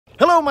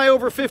Hello, my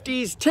over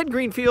 50s, Ted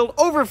Greenfield,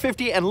 over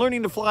 50 and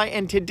learning to fly.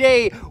 And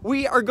today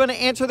we are going to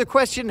answer the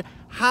question,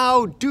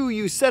 how do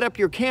you set up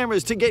your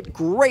cameras to get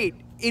great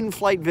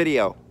in-flight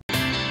video?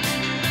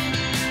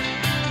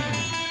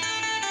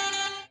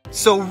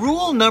 So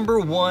rule number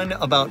one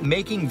about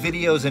making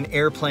videos in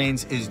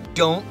airplanes is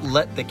don't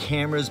let the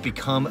cameras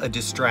become a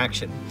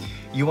distraction.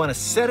 You want to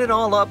set it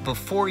all up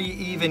before you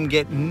even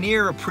get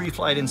near a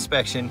pre-flight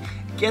inspection.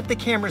 Get the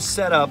cameras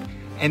set up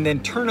and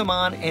then turn them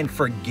on and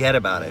forget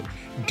about it.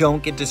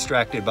 Don't get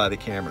distracted by the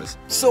cameras.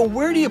 So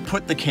where do you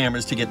put the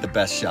cameras to get the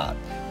best shot?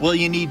 Well,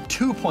 you need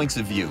 2 points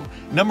of view.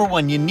 Number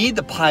one, you need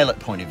the pilot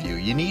point of view.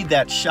 You need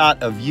that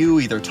shot of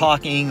you either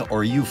talking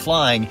or you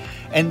flying.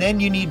 And then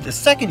you need the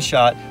second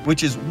shot,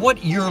 which is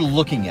what you're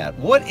looking at,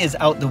 what is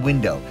out the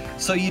window.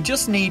 So you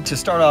just need to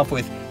start off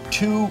with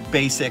 2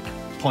 basic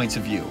points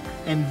of view.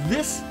 And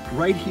this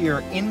right here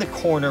in the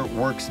corner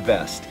works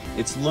best.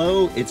 It's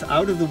low, it's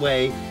out of the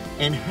way,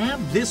 and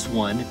have this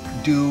one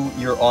do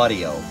your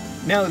audio.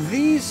 Now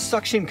these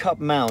suction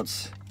cup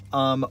mounts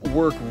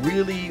work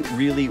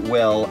really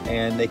well,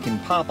 and they can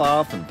pop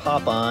off and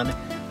pop on.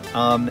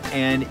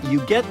 And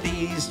you get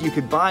these, you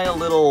could buy a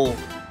little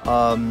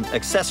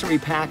accessory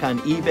pack on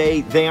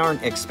eBay. They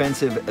aren't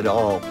expensive at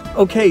all.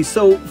 Okay,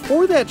 so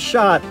for that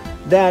shot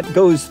that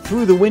goes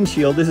through the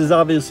windshield, this is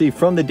obviously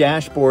from the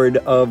dashboard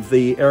of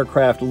the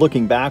aircraft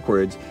looking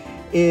backwards,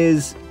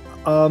 is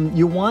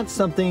you want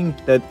something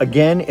that,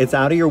 again, it's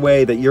out of your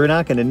way, that you're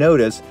not going to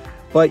notice,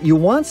 but you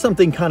want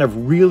something kind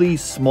of really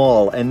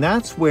small, and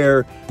that's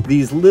where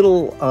these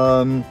little,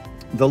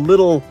 the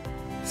little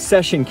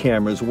session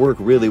cameras work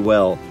really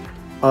well.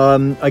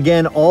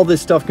 Again, all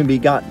this stuff can be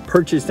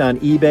purchased on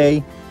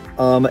eBay.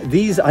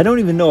 These, I don't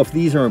even know if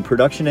these are in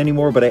production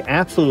anymore, but I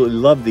absolutely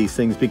love these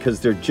things because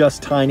they're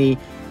just tiny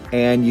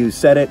and you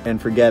set it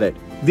and forget it.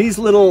 These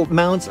little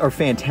mounts are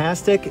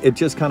fantastic. It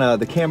just kind of,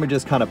 the camera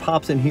just kind of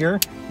pops in here.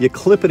 You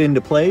clip it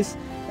into place,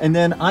 and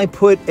then I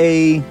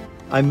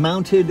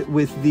mounted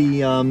with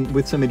the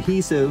with some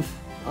adhesive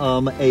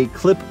a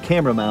clip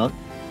camera mount,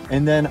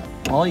 and then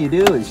all you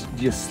do is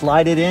just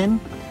slide it in,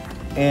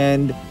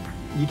 and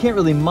you can't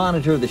really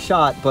monitor the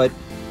shot, but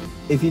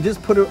if you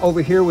just put it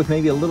over here with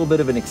maybe a little bit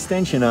of an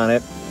extension on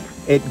it,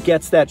 it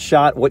gets that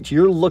shot, what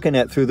you're looking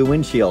at through the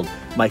windshield.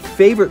 My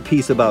favorite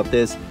piece about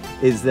this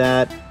is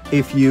that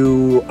if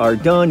you are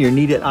done, you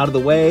need it out of the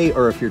way,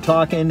 or if you're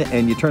talking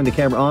and you turn the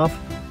camera off,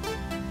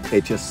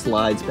 it just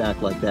slides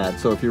back like that.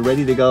 So if you're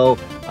ready to go,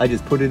 I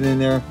just put it in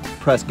there,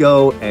 press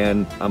go,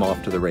 and I'm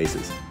off to the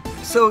races.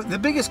 So the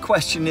biggest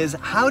question is,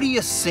 how do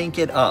you sync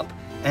it up?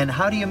 And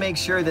how do you make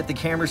sure that the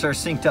cameras are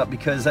synced up?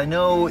 Because I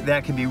know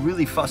that can be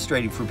really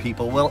frustrating for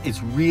people. Well,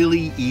 it's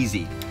really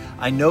easy.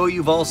 I know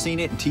you've all seen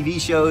it in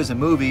TV shows and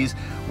movies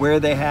where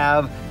they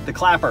have the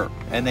clapper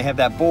and they have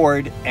that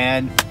board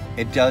and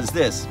it does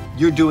this.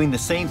 You're doing the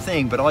same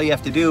thing, but all you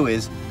have to do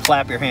is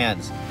clap your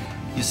hands.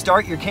 You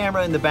start your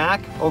camera in the back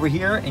over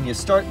here and you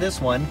start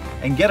this one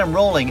and get them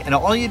rolling, and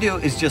all you do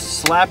is just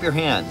slap your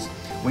hands.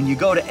 When you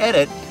go to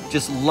edit,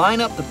 just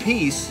line up the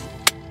piece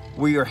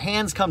where your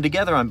hands come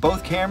together on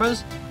both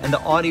cameras and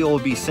the audio will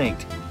be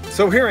synced.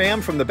 So here I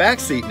am from the back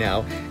seat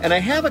now, and I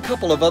have a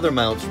couple of other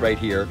mounts right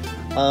here,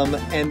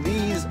 and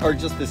these are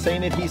just the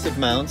same adhesive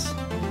mounts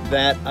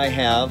that I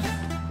have,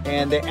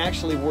 and they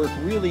actually work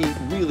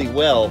really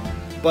well.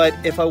 But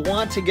if I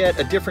want to get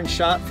a different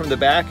shot from the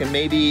back, and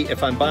maybe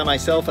if I'm by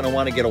myself and I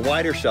want to get a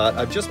wider shot,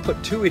 I've just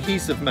put 2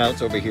 adhesive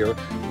mounts over here.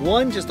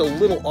 One just a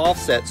little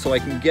offset so I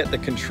can get the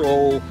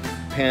control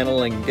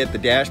panel and get the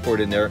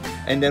dashboard in there,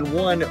 and then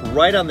one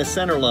right on the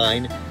center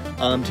line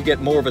to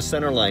get more of a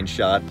center line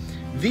shot.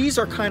 These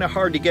are kind of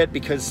hard to get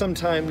because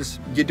sometimes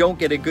you don't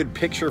get a good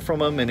picture from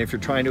them, and if you're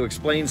trying to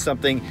explain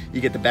something, you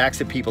get the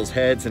backs of people's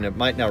heads and it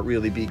might not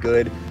really be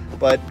good.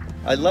 But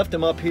I left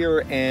them up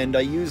here and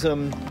I use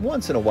them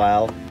once in a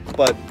while,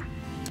 but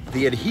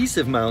the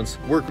adhesive mounts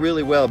work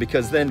really well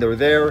because then they're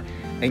there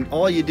and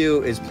all you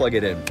do is plug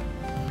it in.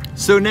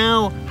 So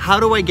now, how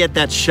do I get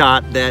that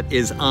shot that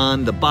is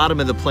on the bottom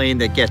of the plane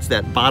that gets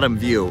that bottom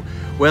view?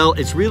 Well,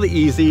 it's really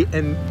easy,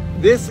 and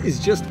this is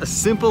just a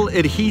simple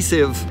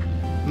adhesive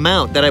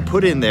mount that I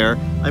put in there.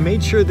 I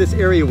made sure this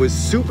area was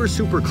super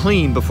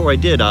clean before I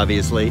did,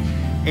 obviously,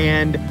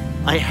 and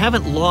I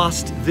haven't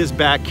lost this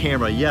back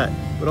camera yet.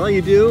 But all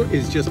you do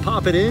is just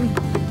pop it in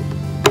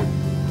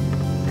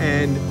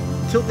and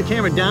tilt the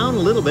camera down a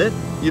little bit.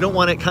 You don't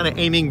want it kind of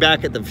aiming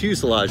back at the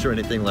fuselage or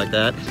anything like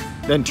that.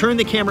 Then turn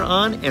the camera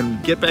on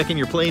and get back in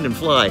your plane and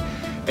fly.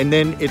 And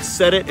then it's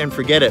set it and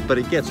forget it, but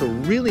it gets a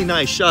really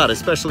nice shot,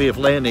 especially if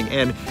landing,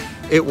 and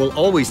it will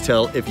always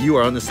tell if you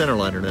are on the center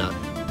line or not.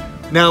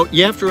 Now,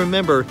 you have to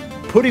remember,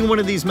 putting one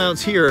of these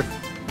mounts here,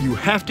 you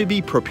have to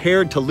be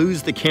prepared to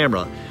lose the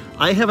camera.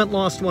 I haven't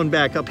lost one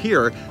back up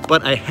here,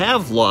 but I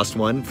have lost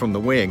one from the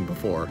wing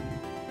before.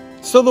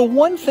 So the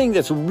one thing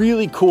that's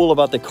really cool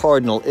about the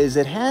Cardinal is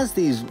it has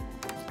these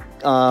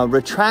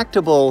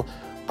retractable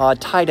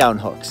tie-down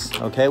hooks,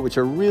 okay, which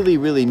are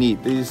really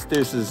neat.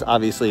 This is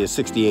obviously a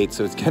 68,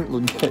 so it's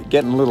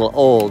getting a little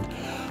old,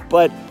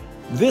 but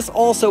This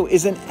also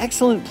is an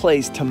excellent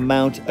place to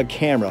mount a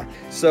camera.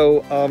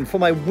 So for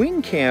my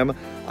wing cam,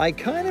 I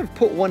kind of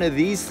put one of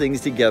these things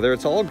together.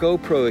 It's all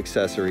GoPro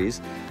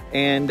accessories,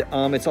 and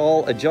it's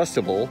all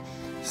adjustable.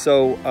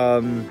 So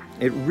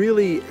it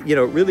really, it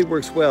really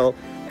works well.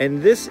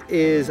 And this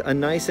is a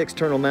nice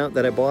external mount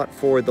that I bought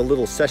for the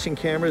little session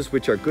cameras,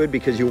 which are good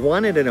because you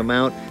want it in a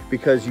mount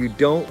because you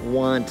don't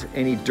want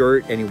any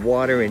dirt, any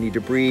water, any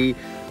debris,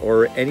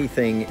 or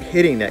anything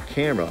hitting that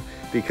camera.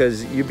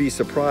 Because you'd be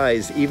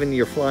surprised, even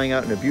you're flying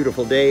out in a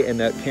beautiful day and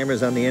that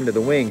camera's on the end of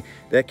the wing,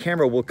 that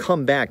camera will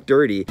come back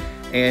dirty,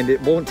 and it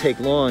won't take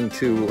long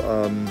to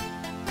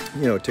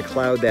to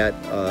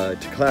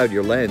cloud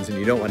your lens, and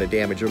you don't want to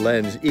damage your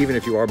lens even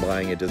if you are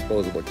buying a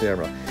disposable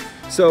camera.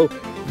 So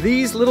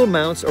these little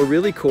mounts are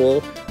really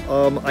cool.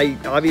 I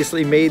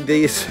obviously made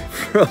these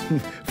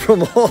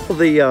from all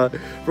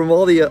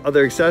the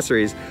other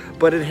accessories,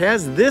 but it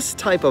has this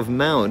type of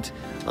mount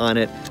on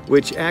it,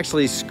 which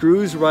actually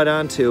screws right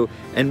onto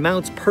and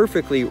mounts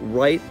perfectly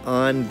right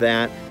on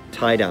that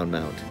tie-down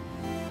mount.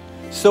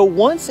 So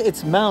once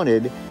it's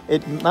mounted,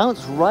 it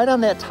mounts right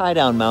on that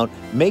tie-down mount.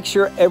 Make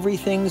sure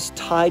everything's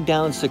tied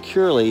down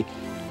securely,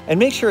 and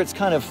make sure it's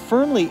kind of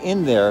firmly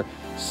in there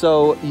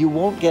so you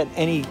won't get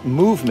any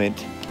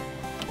movement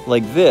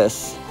like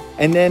this.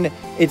 And then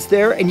it's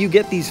there and you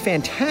get these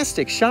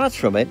fantastic shots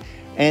from it.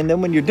 And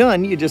then when you're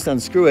done, you just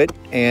unscrew it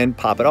and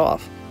pop it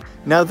off.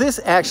 Now this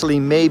actually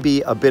may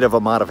be a bit of a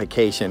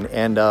modification,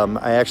 and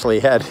I actually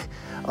had,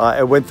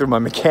 I went through my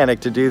mechanic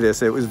to do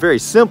this. It was very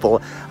simple.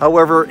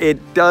 However,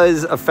 it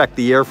does affect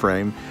the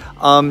airframe.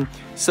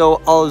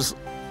 So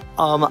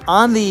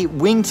on the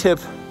wingtip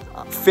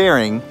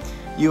fairing,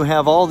 you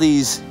have all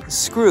these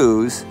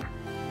screws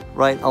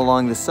right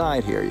along the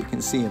side here. You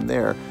can see them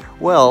there.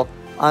 Well,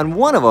 on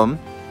one of them,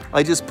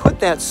 I just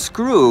put that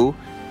screw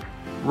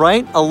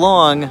right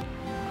along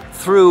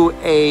through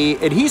a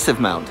adhesive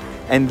mount.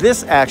 And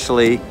this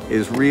actually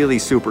is really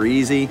super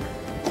easy.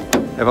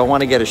 If I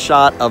want to get a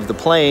shot of the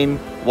plane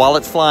while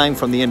it's flying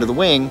from the end of the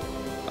wing,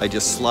 I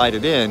just slide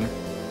it in,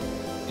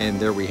 and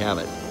there we have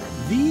it.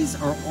 These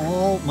are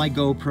all my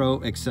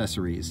GoPro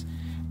accessories.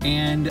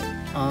 And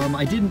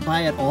I didn't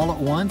buy it all at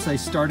once. I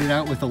started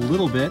out with a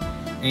little bit,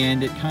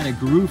 and it kind of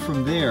grew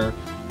from there.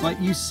 But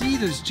you see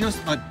there's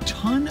just a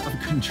ton of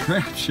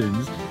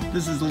contraptions.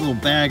 This is a little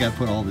bag I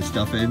put all this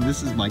stuff in.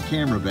 This is my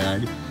camera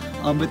bag.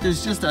 But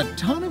there's just a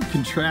ton of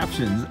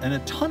contraptions and a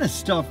ton of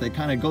stuff that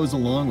kind of goes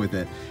along with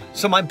it.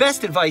 So my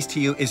best advice to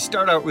you is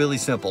start out really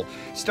simple.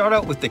 Start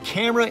out with the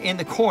camera in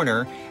the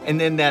corner, and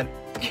then that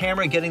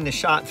camera getting the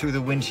shot through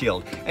the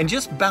windshield, and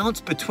just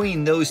bounce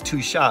between those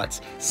two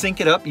shots.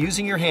 Sync it up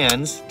using your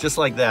hands, just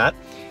like that.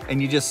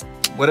 And you just,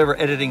 whatever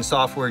editing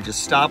software,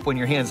 just stop when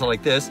your hands are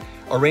like this,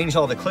 arrange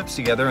all the clips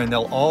together, and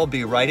they'll all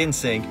be right in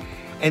sync.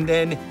 And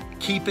then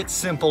keep it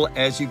simple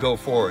as you go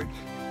forward.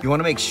 You want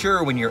to make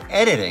sure when you're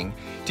editing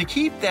to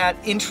keep that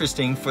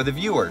interesting for the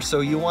viewer.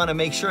 So you want to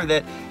make sure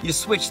that you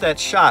switch that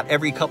shot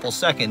every couple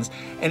seconds.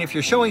 And if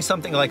you're showing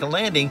something like a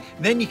landing,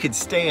 then you could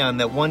stay on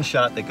that one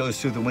shot that goes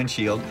through the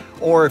windshield.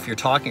 Or if you're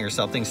talking or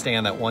something, stay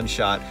on that one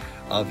shot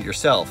of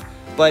yourself.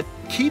 But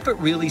keep it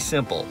really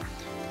simple.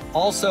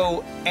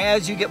 Also,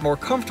 as you get more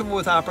comfortable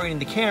with operating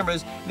the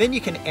cameras, then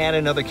you can add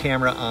another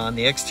camera on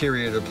the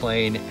exterior of the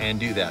plane and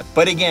do that.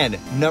 But again,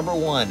 number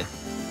one,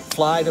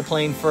 fly the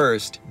plane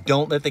first.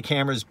 Don't let the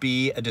cameras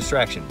be a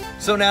distraction.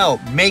 So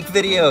now, make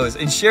videos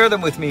and share them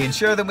with me and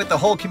share them with the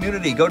whole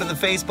community. Go to the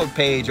Facebook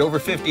page, Over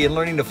 50 and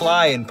Learning to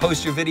Fly, and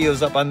post your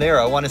videos up on there.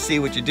 I want to see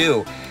what you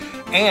do.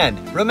 And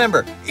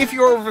remember, if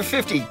you're over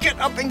 50, get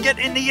up and get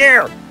in the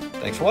air.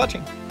 Thanks for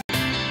watching.